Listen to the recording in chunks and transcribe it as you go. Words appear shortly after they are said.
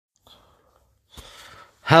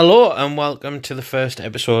Hello and welcome to the first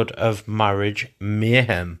episode of Marriage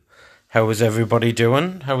Mayhem. How is everybody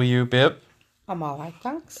doing? How are you, babe? I'm alright,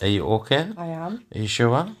 thanks. Are you okay? I am. Are you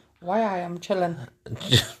sure? Why I am chilling.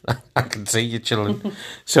 I can see you chilling.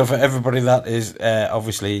 So for everybody that is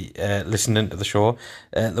obviously listening to the show,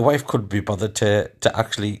 the wife could be bothered to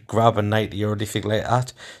actually grab a nightie or anything like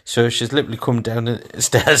that. So she's literally come down the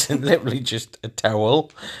stairs in literally just a towel.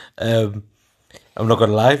 I'm not going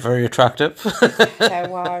to lie, very attractive.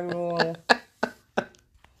 How I roll.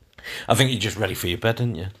 I think you're just ready for your bed,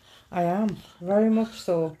 aren't you? I am. Very much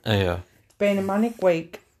so. Yeah. It's been a manic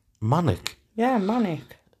week. Manic? Yeah,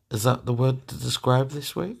 manic. Is that the word to describe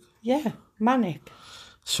this week? Yeah, manic.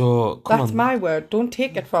 So, That's my word. Don't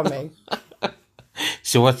take it from me.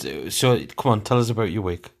 So, come on, tell us about your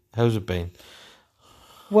week. How's it been?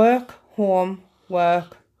 Work, home,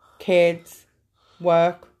 work, kids,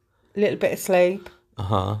 work, a little bit of sleep.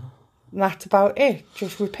 Uh-huh. And that's about it.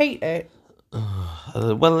 Just repeat it.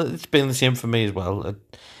 Well, it's been the same for me as well.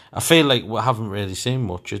 I feel like we haven't really seen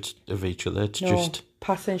much of each other. It's just...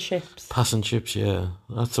 passing ships. Passing ships, yeah.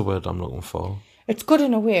 That's the word I'm looking for. It's good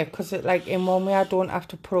in a way, because in one way I don't have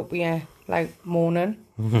to put up with you, moaning.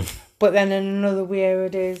 But then in another way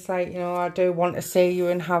it is, I do want to see you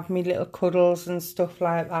and have me little cuddles and stuff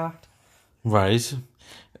like that. Right.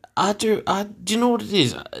 Do you know what it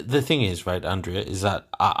is? The thing is, right, Andrea, is that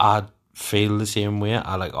I feel the same way.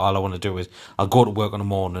 All I want to do is, I'll go to work in the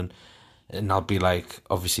morning and I'll be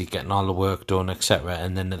obviously getting all the work done, etc.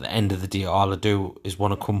 And then at the end of the day, all I do is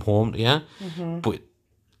want to come home to you. Mm-hmm. But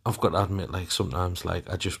I've got to admit, sometimes,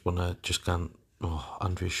 I just want to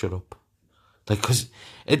Andrea, shut up. Because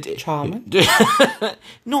it... Charming.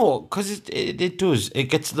 No, because it does. It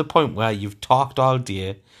gets to the point where you've talked all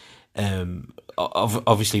day.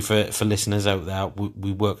 Obviously, for listeners out there,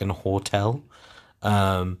 we work in a hotel.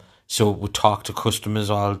 So we talk to customers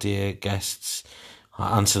all day, guests,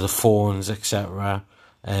 answer the phones, etc.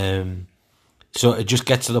 So it just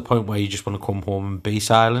gets to the point where you just want to come home and be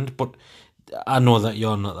silent. But I know that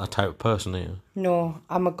you're not that type of person, are you? No,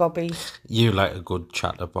 I'm a gobby. You like a good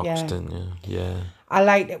chatterbox, don't you? Yeah. I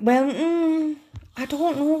like it. Well, I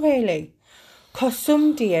don't know really. Because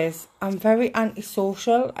some days I'm very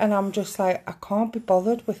antisocial and I'm just I can't be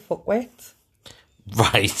bothered with fuckwits.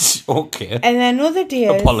 Right, okay. And then other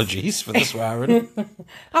days... Apologies for the swearing.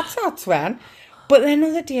 That's not swearing. But then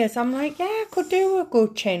other days I'm I could do a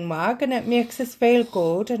good chin wag and it makes us feel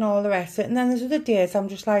good and all the rest of it. And then there's other days I'm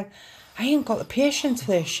just I ain't got the patience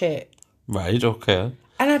for this shit. Right, okay.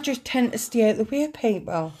 And I just tend to stay out the way of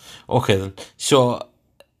people. Okay then. So,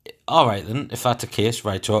 alright then, if that's the case,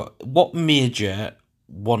 right, so what made you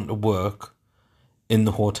want to work in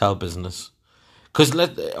the hotel business? Because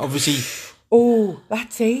obviously... Oh,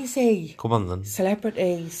 that's easy. Come on then.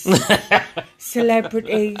 Celebrities.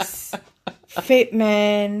 Celebrities. Fit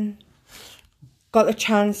men. Got the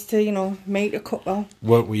chance to, meet a couple.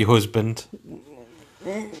 Work with your husband.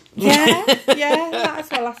 Yeah,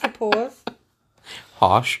 that's well, I suppose.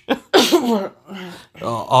 Harsh.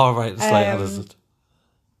 Alright, it's how is it?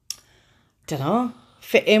 Dunno.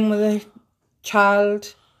 Fit in with a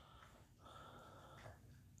child.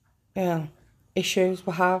 Yeah. Issues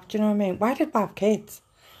we have, do you know what I mean? Why did we have kids?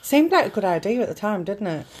 Seemed like a good idea at the time, didn't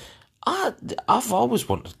it? I've always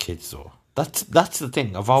wanted kids though. That's the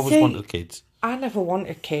thing. I've always wanted kids. I never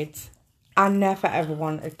wanted kids. I never ever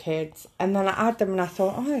wanted kids. And then I had them and I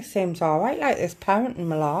thought, it seems alright, this parenting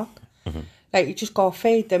malark. Mm-hmm. You just gotta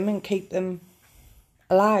feed them and keep them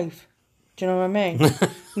alive. Do you know what I mean?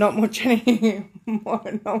 Not much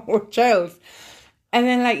else. And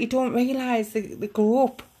then you don't realise they grow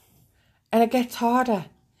up. And it gets harder.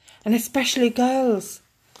 And especially girls.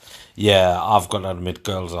 Yeah, I've got to admit,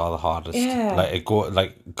 girls are the hardest. Yeah.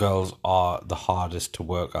 Girls are the hardest to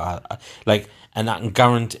work at. And I can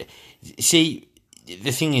guarantee... See,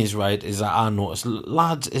 the thing is, right, is that I notice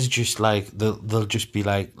lads is just they'll just be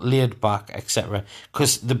laid back, etc.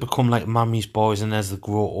 Because they become mummy's boys, and as they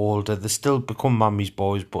grow older, they still become mummy's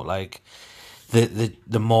boys, but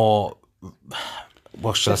the more...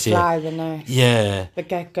 What shall I say? Fly the nest. Yeah. They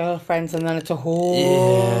get girlfriends and then it's a whole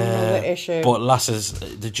other issue. But lasses,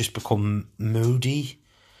 they just become moody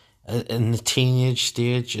in the teenage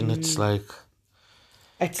stage, and it's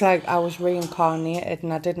It's I was reincarnated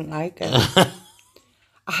and I didn't like it.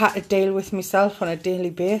 I had to deal with myself on a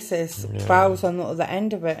daily basis. Yeah. But I was on the other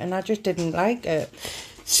end of it and I just didn't like it.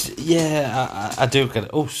 Yeah, I do get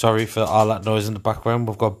it. Oh, sorry for all that noise in the background.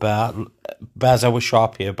 We've got Bear. Bear's our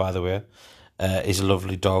sharp here, by the way. He's a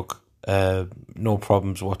lovely dog. No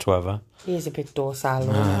problems whatsoever. He is a bit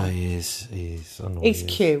docile. He is. He's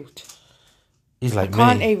cute. He's like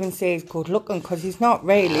Can't me. even say he's good looking because he's not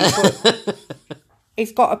really, but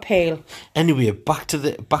he's got appeal. Anyway, back to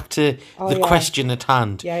the Oh, yeah. question at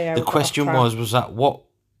hand. Yeah, The we got question off track. was that what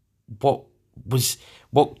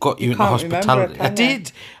got you into can't remember hospitality? it, I can you?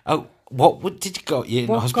 did. What did you got you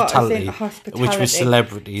into What got us into hospitality? Which was hospitality?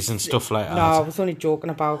 celebrities and stuff like No, I that. was only joking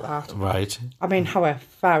about that. Right. I mean, however,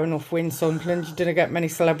 fair enough, we're in Sunderland, you didn't get many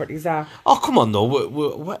celebrities there. Oh, come on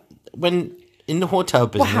though. When in the hotel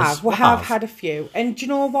business, We have had a few. And do you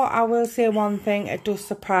know what? I will say one thing, it does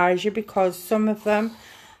surprise you because some of them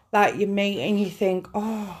that you meet and you think,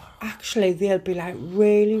 oh, actually, they'll be like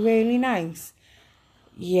really, really nice.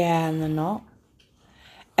 Yeah, and they're not.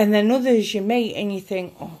 And then others you meet and you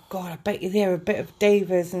think, oh, God, I bet you they're a bit of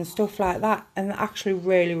divas and stuff like that. And they're actually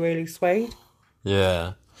really, really sweet.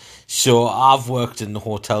 Yeah. So I've worked in the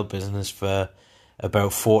hotel business for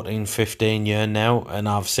about 14, 15 years now, and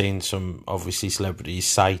I've seen some, obviously, celebrity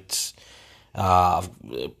sites. I've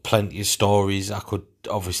plenty of stories I could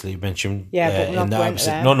obviously mention. Yeah, but we're not in the going to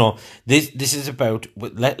episode. them. No. This is about.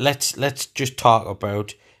 Let's just talk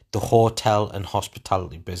about the hotel and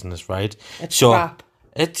hospitality business, right? It's crap.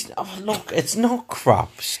 It's not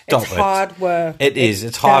crap. Stop It's it. hard work. It is.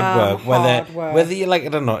 It's hard damn work. Whether hard work. whether you like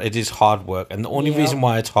it or not, it is hard work. And the only Yep. reason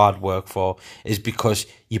why it's hard work for is because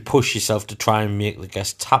you push yourself to try and make the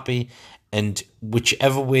guests happy. And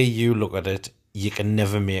whichever way you look at it, you can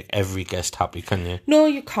never make every guest happy, can you? No,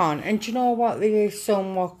 you can't. And do you know what? There is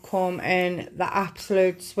some what come in the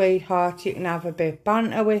absolute sweetheart. You can have a bit of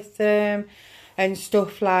banter with them and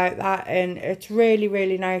stuff like that. And it's really,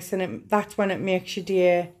 really nice. And that's when it makes your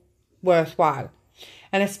day worthwhile.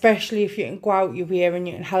 And especially if you can go out your way and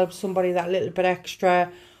you can help somebody that little bit extra,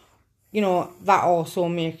 you know, that also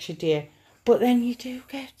makes your day. But then you do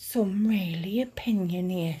get some really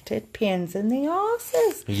opinionated pains in the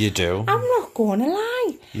arses. You do. I'm not going to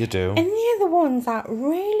lie. You do. And they're the ones that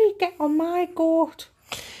really get on my goat.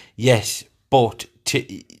 Yes, but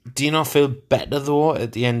do you not feel better though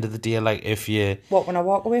at the end of the day? Like if you What, when I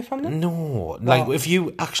walk away from them? No, like if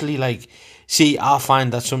you actually like see, I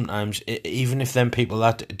find that sometimes even if them people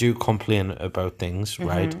that do complain about things,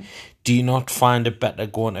 right? Do you not find it better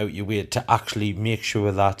going out your way to actually make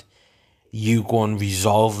sure that you go and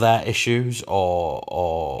resolve their issues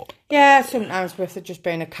or Yeah, sometimes with it just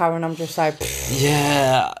being a cow and I'm just like,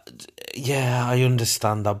 yeah, I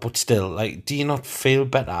understand that, but still, like, do you not feel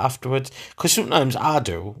better afterwards? Because sometimes I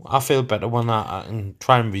do. I feel better when I can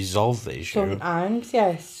try and resolve the issue. sometimes,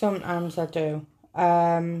 yes, sometimes I do.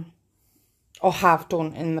 Or have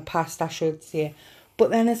done in the past, I should say. But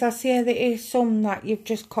then, as I say, there is some that you've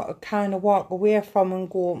just got to kind of walk away from and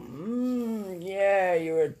go, yeah,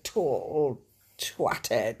 you're a total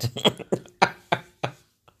twatted.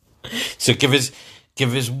 So give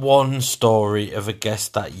us one story of a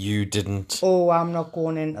guest that you didn't. Oh, I'm not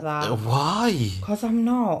going into that. Why? Because I'm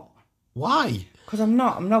not. Why? Because I'm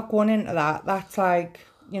not going into that. That's like,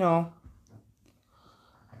 you know.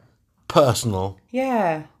 Personal.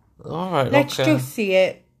 Yeah. All right. Let's okay. just see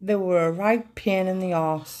it. They were a right pain in the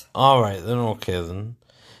arse. All right then. Okay then.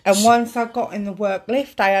 And once I got in the work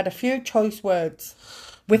lift, I had a few choice words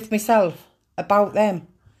with myself about them.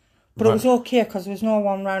 But it was okay because there was no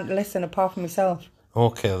one around to listen apart from myself.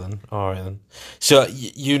 Okay then. All right then. So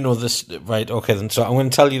you know this, right? Okay then. So I'm going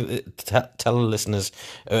to tell you, tell the listeners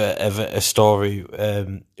of a story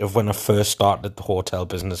of when I first started the hotel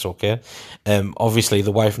business. Okay. Obviously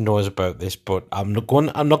the wife knows about this, but I'm not going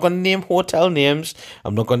to name hotel names.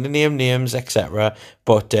 I'm not going to name names, etc.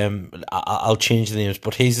 But I'll change the names.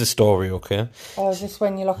 But here's the story. Okay. Oh, is this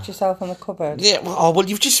when you locked yourself in the cupboard? Yeah. Well,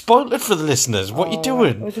 you've just spoiled it for the listeners. What are you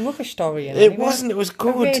doing? It was a rubbish story. It wasn't. It was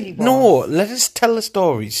good. It really was. No, let us tell the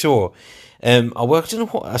story. So,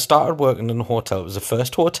 I started working in a hotel. It was the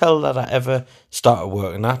first hotel that I ever started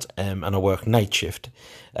working at, and I worked night shift.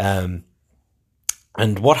 And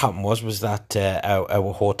what happened was that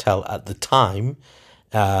our hotel at the time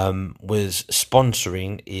was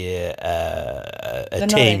sponsoring a They're team.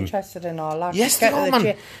 not interested in our life. Yes, they are,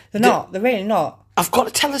 man. They're not. They're really not. I've got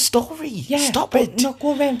to tell a story. Yeah, Stop but it. not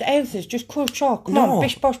go around the houses. Just cruise short. Come No. on,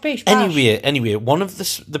 bish, bosh, bish, bash. Anyway, one of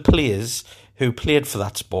the players who played for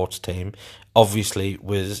that sports team obviously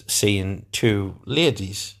was seeing two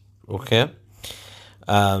ladies, okay?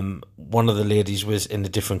 One of the ladies was in a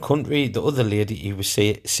different country. The other lady he was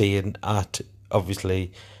seeing at,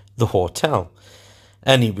 obviously, the hotel.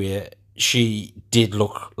 Anyway, she did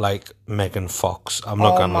look like Megan Fox. I'm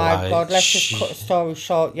not going to lie. Oh my God, let's just cut the story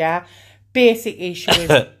short, yeah? Basically, she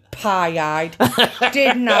was pie-eyed,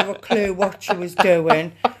 didn't have a clue what she was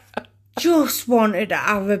doing, just wanted to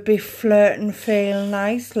have a bit flirt and feel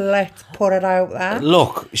nice. Let's put it out there.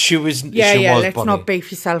 Look, she was Let's bonny. not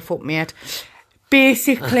beef yourself up, mate.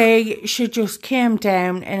 Basically, she just came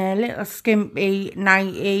down in a little skimpy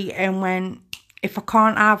nightie and went, if I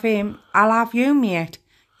can't have him, I'll have you, mate.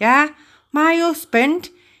 Yeah? My husband,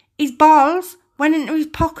 his balls went into his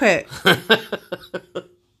pocket.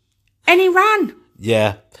 And he ran.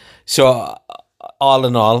 Yeah. So, all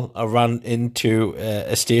in all, I ran into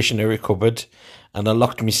a stationery cupboard and I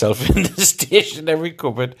locked myself in the stationery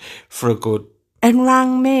cupboard for a good... And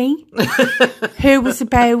rang me, who was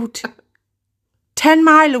about 10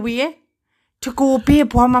 mile away, to go,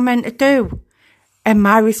 babe, what am I meant to do? And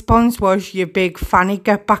my response was, you big fanny,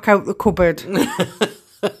 get back out the cupboard.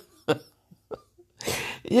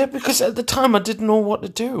 Yeah, because at the time I didn't know what to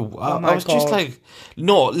do. I was just God. like,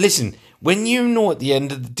 no, listen, when you know at the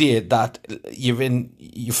end of the day that you're in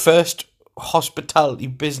your first hospitality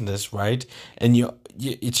business, right, and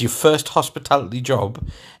it's your first hospitality job,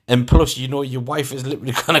 and plus you know your wife is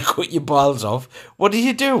literally going to cut your balls off, what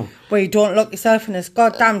do? Well, you don't lock yourself in this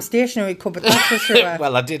goddamn stationery cupboard, that's for sure.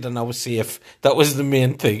 Well, I did, and I was safe. That was the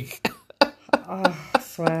main thing. I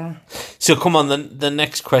swear. So come on, the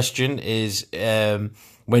next question is,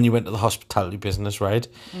 when you went to the hospitality business, right?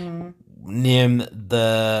 Name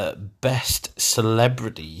the best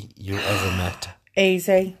celebrity you ever met.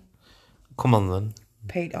 Easy. Come on then.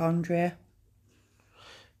 Pete Andre.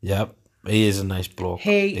 Yep, he is a nice bloke.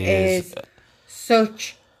 He is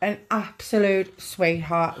such an absolute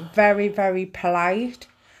sweetheart. Very, very polite.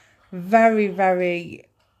 Very, very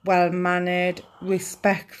well-mannered.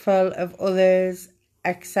 Respectful of others,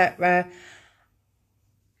 etc.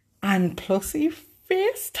 And plus he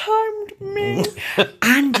FaceTimed me.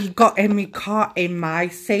 And he got in my car, in my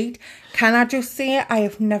seat. Can I just say, I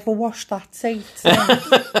have never washed that seat since.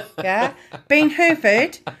 Yeah? Been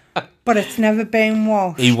hoovered, but it's never been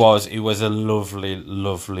washed. He was a lovely,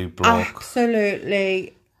 lovely bloke.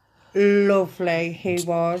 Absolutely lovely he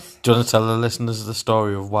was. Do you want to tell the listeners the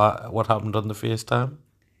story of what happened on the FaceTime?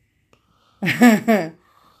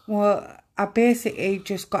 Well, I basically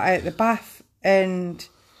just got out of the bath and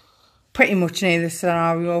pretty much near the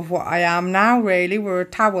scenario of what I am now, really. We're a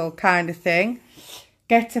towel kind of thing.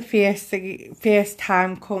 Gets a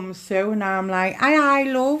FaceTime comes through and I'm like, aye,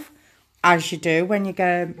 love. As you do when you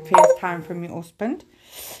get a FaceTime from your husband.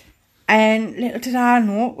 And little did I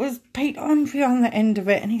know it was Pete Andre on the end of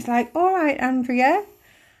it. And he's like, all right, Andrea.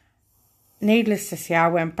 Needless to say, I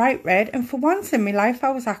went bright red. And for once in my life,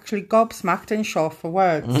 I was actually gobsmacked and short for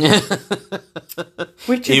words.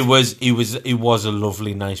 Which is, He was a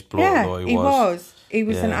lovely, nice bloke, yeah, though. he was. He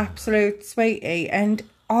was an Yeah. absolute sweetie. And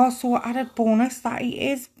also added bonus that he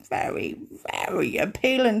is very, very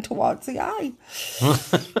appealing towards the eye.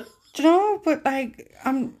 Do you know? But like,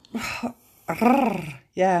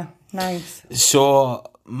 yeah, nice. So,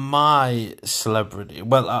 my celebrity...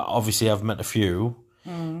 Well, obviously, I've met a few.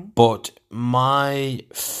 But my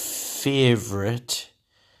favourite...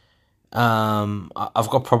 I've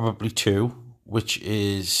got probably two, which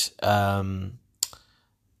is... oh,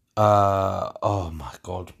 my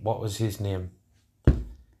God. What was his name?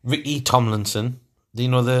 Ricky Tomlinson. Do you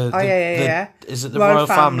know yeah. Is it the Royal Royal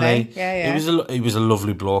Family? Yeah. He was a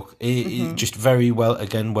lovely bloke. He just very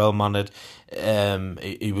well mannered.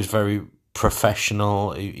 He was very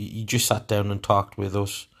professional. He just sat down and talked with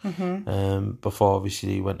us before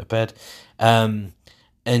obviously he went to bed. And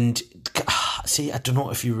see, I don't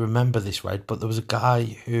know if you remember this, right? But there was a guy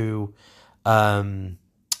who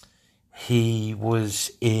he was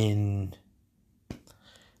in.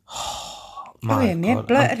 My God.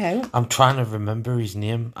 Blurt it out. I'm trying to remember his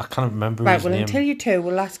name. I can't remember Right, his well, name. until you two,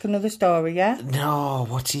 we'll ask another story, yeah? No,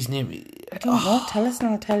 what's his name? I don't know. Tell us and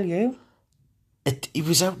I'll tell you. He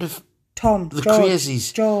was out of Tom, The George,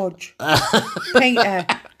 Crazies. George, Peter,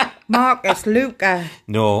 Marcus, Luca.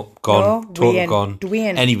 No, gone. No, Total Wayne, gone.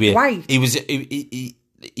 Dwayne, Anyway, Dwight.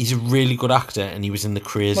 he's a really good actor and he was in The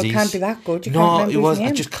Crazies. Well, can't be that good. You can't No, remember he was. his name.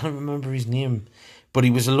 I just can't remember his name. But he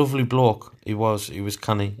was a lovely bloke. He was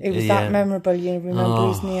canny. It was that memorable, you remember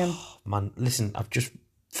his name. Man, listen, I've just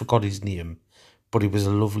forgot his name. But he was a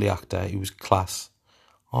lovely actor. He was class.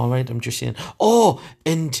 All right, I'm just saying. Oh,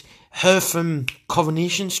 and her from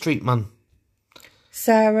Coronation Street, man.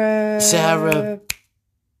 Sarah.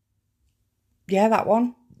 Yeah, that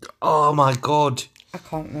one. Oh, my God. I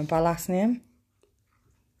can't remember her last name.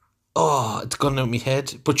 Oh, it's gone out of my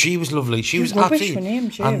head. But she was lovely. She was rubbish absolutely... for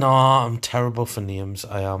names, you. I know, I'm terrible for names.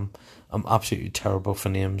 I am. I'm absolutely terrible for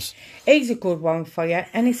names. Here's a good one for you.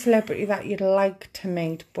 Any celebrity that you'd like to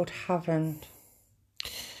meet but haven't?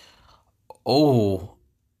 Oh.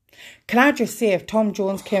 Can I just say, if Tom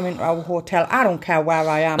Jones came into our hotel, I don't care where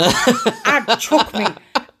I am, I'd chuck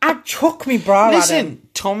me bra at him.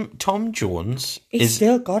 Listen, Tom Jones He's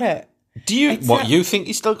still got it. Do you you think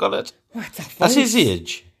he's still got it? What's a voice? That's his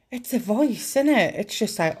age. It's a voice, isn't it? It's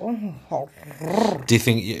just like, oh. Do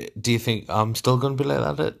you think I'm still going to be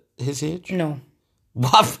like that at his age? No.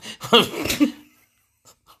 What?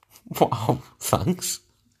 Wow, thanks.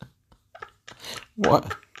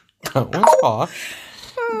 What? That was harsh.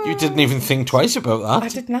 You didn't even think twice about that. I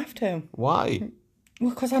didn't have to. Why?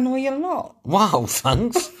 Well, because I know you're not. Wow,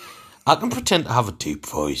 thanks. I can pretend to have a deep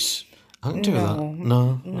voice. I can do that.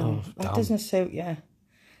 No, that doesn't suit you.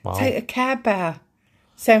 Wow. Take a Care Bear,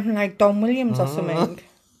 sounding like Don Williams or something.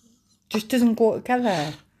 Just doesn't go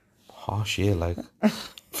together. Harsh, yeah, like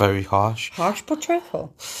very harsh. Harsh but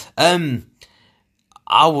truthful.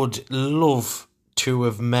 I would love to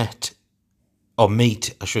have meet,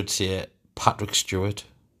 I should say, Patrick Stewart.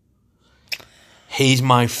 He's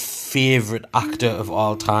my favourite actor of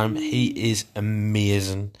all time. He is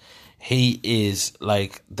amazing. He is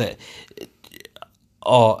like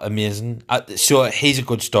amazing. So he's a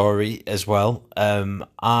good story as well.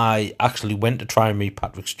 I actually went to try and meet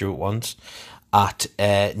Patrick Stewart once at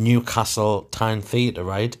Newcastle Town Theatre,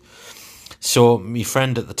 right? So my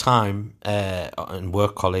friend at the time, and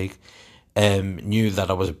work colleague, knew that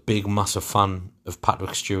I was a big, massive fan of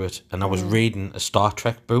Patrick Stewart, and I was reading a Star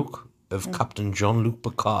Trek book of Captain Jean-Luc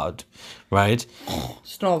Picard, right?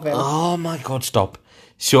 Snorville. Oh my God, stop.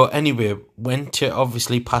 So anyway, went to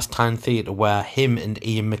obviously past Town Theatre where him and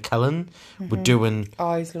Ian McKellen were doing...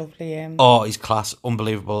 Oh, he's lovely, Oh, he's class.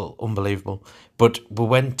 Unbelievable. But we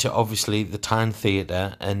went to obviously the Town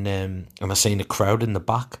Theatre and I seen a crowd in the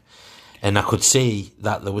back and I could see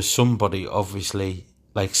that there was somebody obviously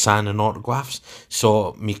like signing autographs.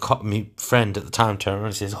 So me friend at the time turned around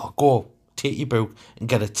and says, "Oh, go take your book and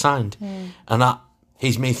get it signed." And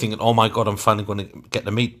he's me thinking, "Oh my God, I'm finally going to get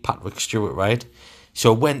to meet Patrick Stewart," right?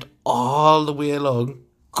 So went all the way along,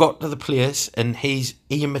 got to the place, and he's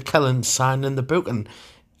Ian McKellen signing the book. And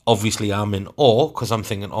obviously I'm in awe because I'm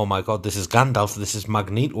thinking, oh my God, this is Gandalf, this is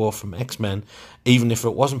Magneto from X-Men. Even if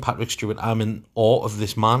it wasn't Patrick Stewart, I'm in awe of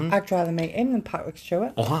this man. I'd rather meet him than Patrick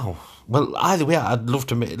Stewart. Wow. Well, either way, I'd love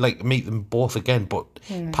to meet them both again, but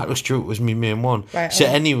Patrick Stewart was my main one. Right, so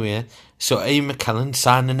anyway, so Ian McKellen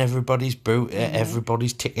signing everybody's book,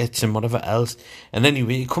 everybody's tickets and whatever else. And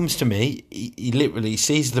anyway, he comes to me, he literally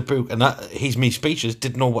sees the book, and he's me speechless,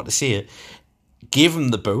 didn't know what to say. Gave him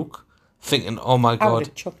the book, thinking, oh my God. I would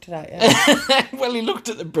have chucked it at you. Well, he looked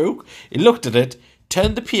at the book, he looked at it,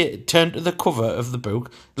 turned to the cover of the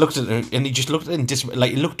book, looked at it, and he just looked at it, and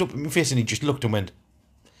he looked up at my face, and he just looked and went,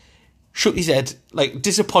 shook his head, like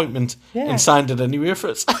disappointment, and signed it anyway for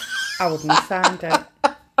us. I wouldn't have signed it.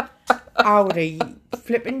 I would have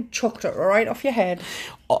flipping chucked it right off your head.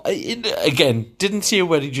 Again, didn't say a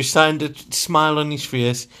word, he just signed it, smile on his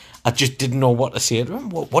face. I just didn't know what to say to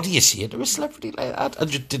him. What do you say to a celebrity like that? I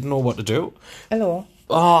just didn't know what to do. Hello.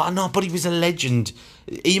 Oh, no, but he was a legend.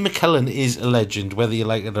 Ian McKellen is a legend, whether you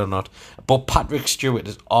like it or not. But Patrick Stewart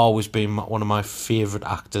has always been one of my favourite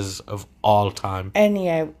actors of all time.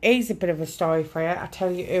 Anyhow, here's a bit of a story for you. I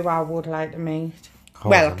tell you who I would like to meet.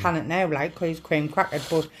 I can't now, because he's cream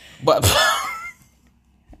crackered, but...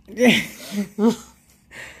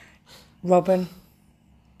 Robin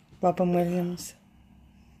Williams.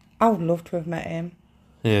 I would love to have met him.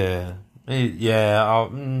 Yeah. Yeah.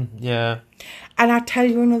 And I tell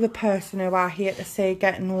you another person who I hate to say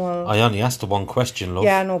getting old. I only asked the one question, love.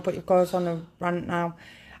 Yeah, I know, but it goes on a rant now.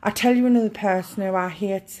 I tell you another person who I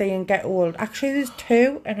hate seeing get old. Actually, there's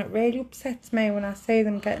two, and it really upsets me when I see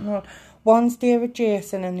them getting old. One's David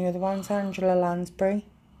Jason and the other one's Angela Lansbury.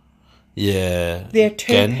 Yeah. They're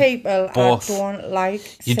two people both. I don't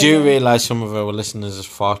like. You do realise some of our listeners are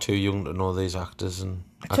far too young to know these actors and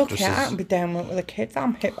actresses. It's okay, I can be down with the kids.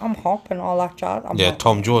 I'm hip, I'm hop and all that jazz.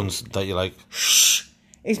 Tom Jones, that you like. Shh.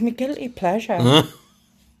 It's my guilty pleasure.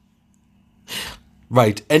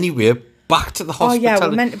 Right, anyway, back to the hospitality. Oh yeah,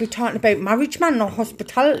 we're meant to be talking about marriage, man, not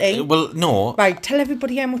hospitality. Well, no. Right, tell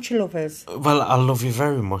everybody how much you love us. Well, I love you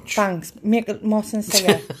very much. Thanks. Make it more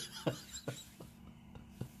sincere.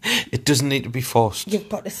 It doesn't need to be forced. You've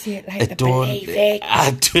got to see it like believe it.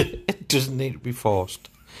 It doesn't need to be forced.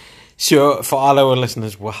 So, for all our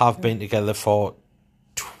listeners, we have been together for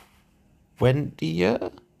 20 years?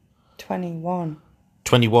 21.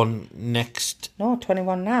 21 next... No,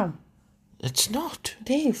 21 now. It's not. It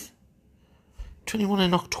is. 21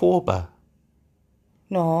 in October.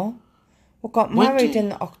 No. We got married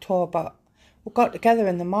in October. We got together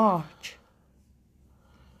in the March.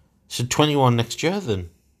 So 21 next year then?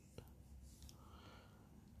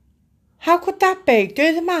 How could that be?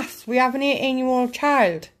 Do the maths. We have an 18-year-old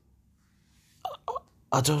child.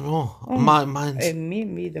 I don't know. Mine's...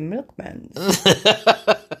 Me, the milkman.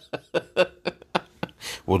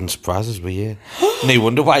 Wouldn't surprise us, but yeah. No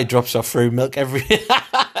wonder why he drops off free milk every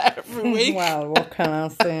week. Well, what can I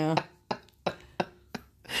say?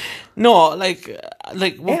 No, like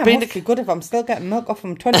we've Yeah, been... it must be good if I'm still getting milk off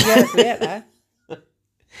him 20 years later.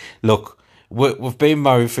 Look, we've been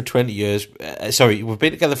married for 20 years. We've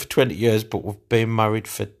been together for 20 years, but we've been married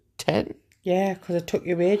for 10. Yeah, because it took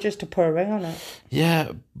you ages to put a ring on it.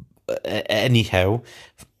 Yeah. Anyhow,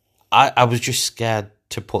 I was just scared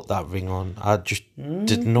to put that ring on. I just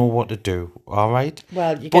didn't know what to do. All right.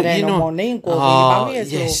 Well, you get in on one knee and go to your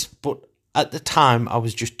barriers. Yes, but at the time I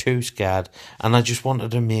was just too scared, and I just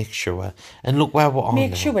wanted to make sure. And look where we're on.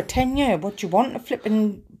 Make sure 10 years. What do you want? A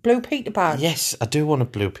flipping blue Peter badge? Yes, I do want a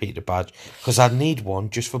blue Peter badge because I need one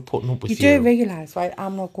just for putting up with you. You do realise, right?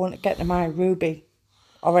 I'm not going to get to my Ruby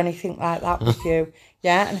or anything like that with you.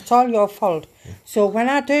 Yeah, and it's all your fault. So when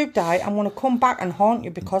I do die, I'm going to come back and haunt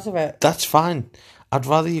you because of it. That's fine. I'd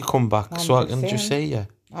rather you come back so I can just see you.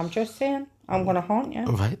 I'm just saying. I'm going to haunt you.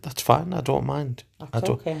 Right, that's fine. I don't mind.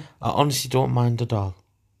 Okay. I honestly don't mind at all.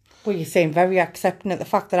 Well, you seem very accepting of the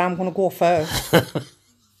fact that I'm going to go first.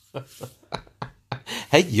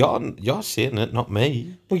 Hey, you're saying it, not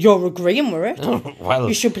me. But you're agreeing with it. Well,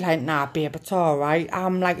 you should be like, nah, babe, it's all right.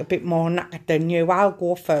 I'm like a bit more knackered than you. I'll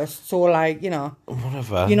go first. So, like, you know.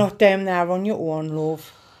 Whatever. You're not down there on your own,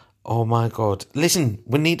 love. Oh my God! Listen,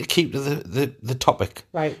 we need to keep to the topic.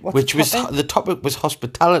 Right. The topic was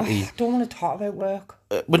hospitality. I don't want to talk about work.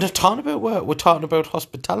 We're not talking about work. We're talking about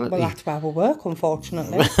hospitality. Well, that's where we work,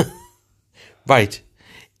 unfortunately. Right.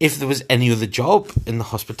 If there was any other job in the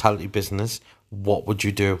hospitality business, what would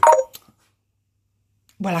you do?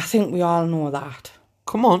 Well, I think we all know that.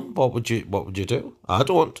 Come on, what would you do? I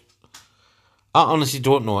don't. I honestly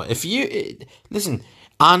don't know. If you listen,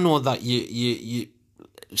 I know that you.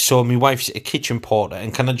 So my wife's a kitchen porter,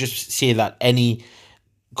 and can I just say that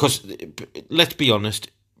because let's be honest,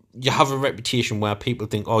 you have a reputation where people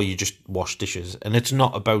think, oh, you just wash dishes, and it's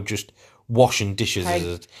not about just washing dishes, right.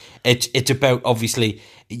 Is it? It's about, obviously,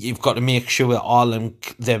 you've got to make sure that all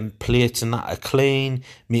them plates and that are clean,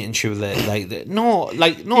 making sure that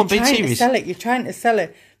I'm being serious. You're trying to sell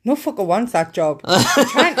it. No fucker wants that job. You're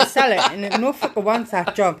trying to sell it, and no fucker wants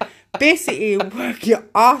that job. Basically, you work your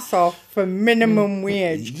arse off for minimum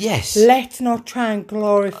wage. Yes. Let's not try and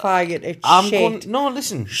glorify it. It's shit.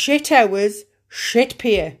 Listen. Shit hours, shit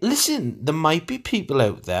pay. Listen, there might be people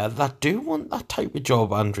out there that do want that type of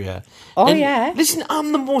job, Andrea. Oh, and yeah. Listen,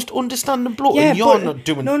 I'm the most understanding bloke, and you're not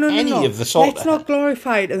doing any of the sort of... Let's not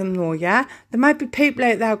glorify it to them, though, yeah? There might be people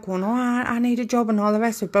out there going, oh, I need a job and all the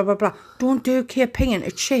rest of it, blah, blah, blah. Don't do KPing,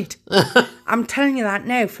 it's shit. I'm telling you that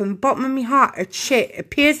now, from the bottom of my heart, it's shit. It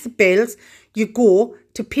pays the bills. You go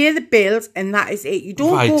to pay the bills, and that is it. You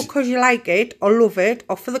don't go because you like it, or love it,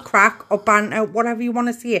 or for the crack, or banter, whatever you want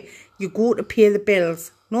to say. You go to pay the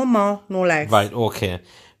bills. No more, no less. Right, okay.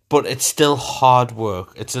 But it's still hard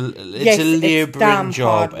work. It's a labouring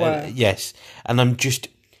job. Yes. And I'm just...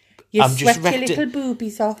 You sweat your little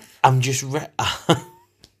boobies off. I'm just...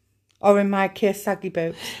 Or in my case, saggy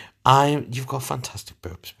boobs. You've got fantastic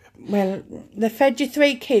boobs, babe. Well, they fed you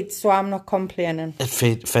 3 kids, so I'm not complaining.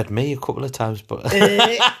 It fed me a couple of times, but...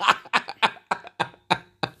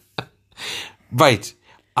 Right.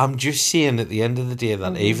 I'm just saying at the end of the day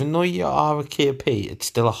that even though you are a KP, it's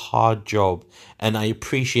still a hard job, and I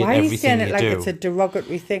appreciate everything you do. Why are you saying it like it's a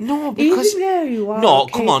derogatory thing? No, because... Even though you are no, a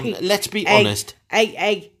come KP. on, let's be honest.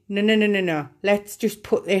 No. Let's just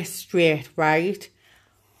put this straight, right?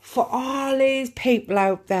 For all these people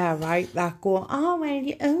out there, right, that go, oh, well,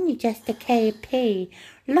 you're only just a KP,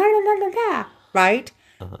 la la la la la, right?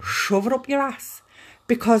 Shove it up your ass.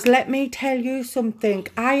 Because let me tell you something,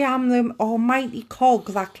 I am the almighty cog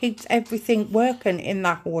that keeps everything working in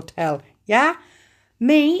that hotel, yeah?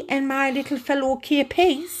 Me and my little fellow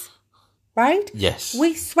KPs, right? Yes.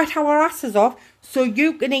 We sweat our asses off so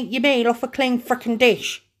you can eat your meal off a clean frickin'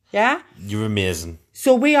 dish, yeah? You're amazing.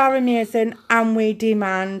 So we are amazing and we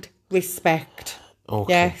demand respect.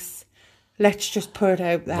 Okay. Yes. Let's just put it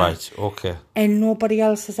out there. Right, okay. And nobody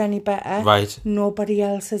else is any better. Right. Nobody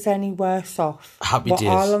else is any worse off. Happy We're days.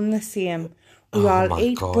 all on the same. We all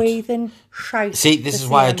eat, breathing, shite. See, this is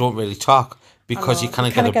why I don't really talk. Because you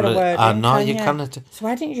can't get a word in. No, you cannot. So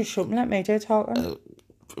why didn't you just shut and let me do talking?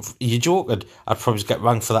 You're joking. I'd probably get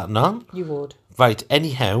rang for that now. You would. Right,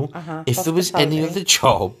 anyhow, if there was any other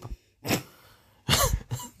job...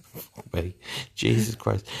 Wait, Jesus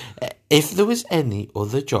Christ. If there was any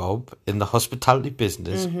other job in the hospitality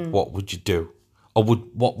business, what would you do? Or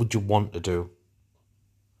what would you want to do?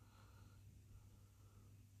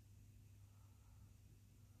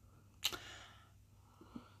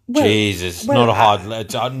 Well, Jesus, well,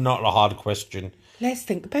 it's not a hard question. Let's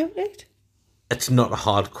think about it. It's not a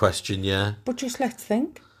hard question, yeah. But just let's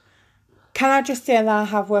think. Can I just say that I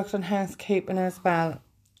have worked on housekeeping as well?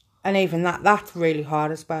 And even that's really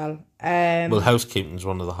hard as well. Well, housekeeping's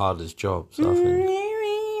one of the hardest jobs, I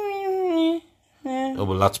think. Oh,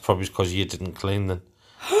 well, that's probably because you didn't clean then.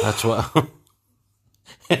 That's what...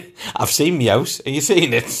 I've seen my house. Are you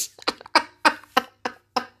seeing it?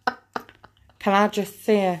 Can I just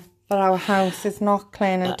say that our house is not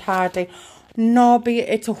clean and tidy? No,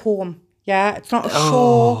 it's a home. Yeah, it's not a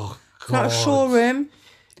show. It's not a showroom.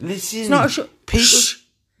 Listen, it's not a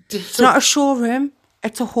It's not a showroom.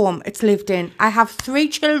 It's a home. It's lived in. I have 3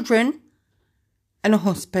 children and a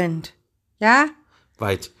husband. Yeah?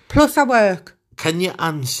 Right. Plus I work. Can you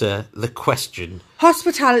answer the question?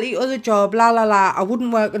 Hospitality, other job, la la la. I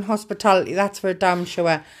wouldn't work in hospitality, that's for a damn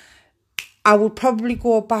sure. I would probably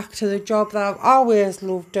go back to the job that I've always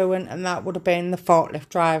loved doing, and that would have been the forklift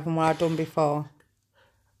driving what I'd done before.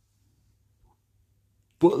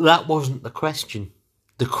 But that wasn't the question.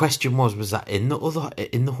 The question was that in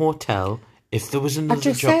the hotel, if there was another job...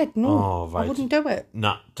 I just said no. Oh, right. I wouldn't do it.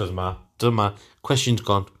 Nah, doesn't matter. Question's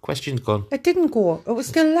gone. It didn't go. It was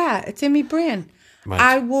still there. It's in my brain. Right.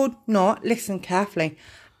 I would not, listen carefully,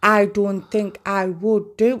 I don't think I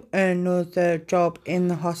would do another job in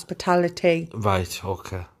the hospitality. Right,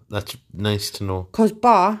 okay. That's nice to know. Because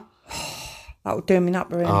that would do me not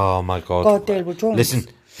brain. Oh, my God. God deal with drunks. Listen,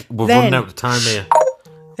 we're running out of time here.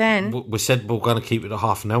 Then... We said we're going to keep it at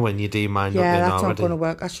half an hour and you do mind yeah, not that's already. not going to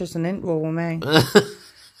work. That's just an intro with me.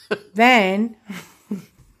 Then...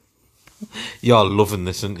 You're loving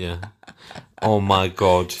this, aren't you? Oh, my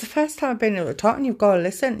God. It's the first time I've been able to talk and you've got to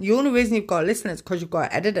listen. The only reason you've got to listen is because you've got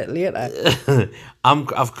to edit it later.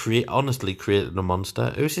 I've honestly created a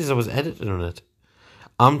monster. Who says I was editing on it?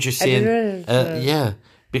 I'm just saying... yeah,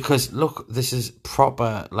 because, look, this is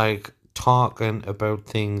proper, like, talking about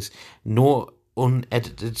things. No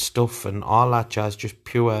unedited stuff and all that jazz, just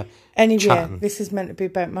pure Anyway, chatting. this is meant to be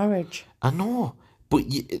about marriage. I know, but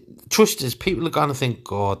trust us, people are going to think,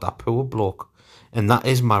 God, that poor bloke. And that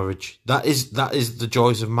is marriage. That is the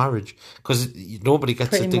joys of marriage. Because nobody gets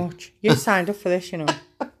Pretty to think... much. You signed up for this, you know.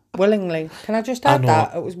 Willingly. Can I just add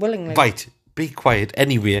that? It was willingly. Right. Be quiet.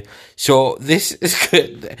 Anyway, so this is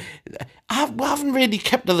good. I haven't really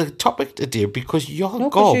kept to the topic today because you're No,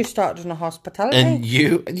 because you started in a hospitality. And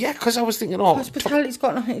you... Yeah, because I was thinking, hospitality's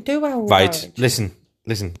got nothing to do with our right, marriage. listen.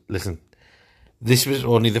 This was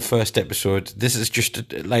only the first episode. This is just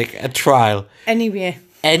a trial. Anyway.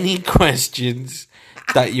 Any questions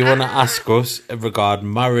that you want to ask us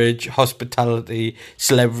regarding marriage, hospitality,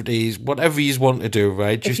 celebrities, whatever you want to do,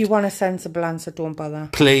 right? If you want a sensible answer, don't bother.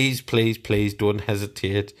 Please don't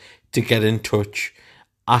hesitate to get in touch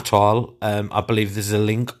at all. I believe there's a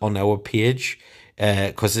link on our page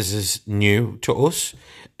because this is new to us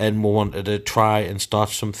and we wanted to try and start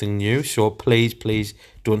something new. So please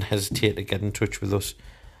don't hesitate to get in touch with us.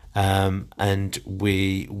 And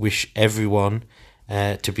we wish everyone...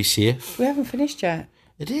 to be safe. We haven't finished yet.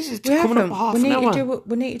 It is. It's coming up half an hour.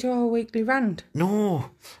 We need to do our weekly rant.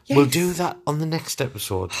 No. Yes. We'll do that on the next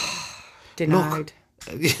episode. Denied.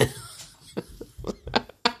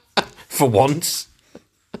 For once.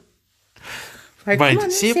 Right. On,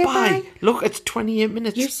 say bye. Look, it's 28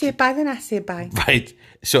 minutes. You say bye, then I say bye. Right.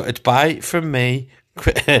 So it's bye from me.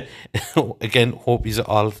 Again, hope you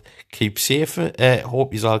all keep safe.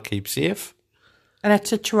 Hope you all keep safe. And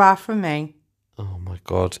it's a ta-ra from me. Oh my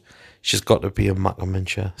God. She's got to be a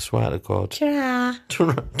Mackermanshire. Swear to God. Ta-ra.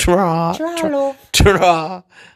 Ta-ra. Ta-ra. Ta-ra, love. Ta-ra.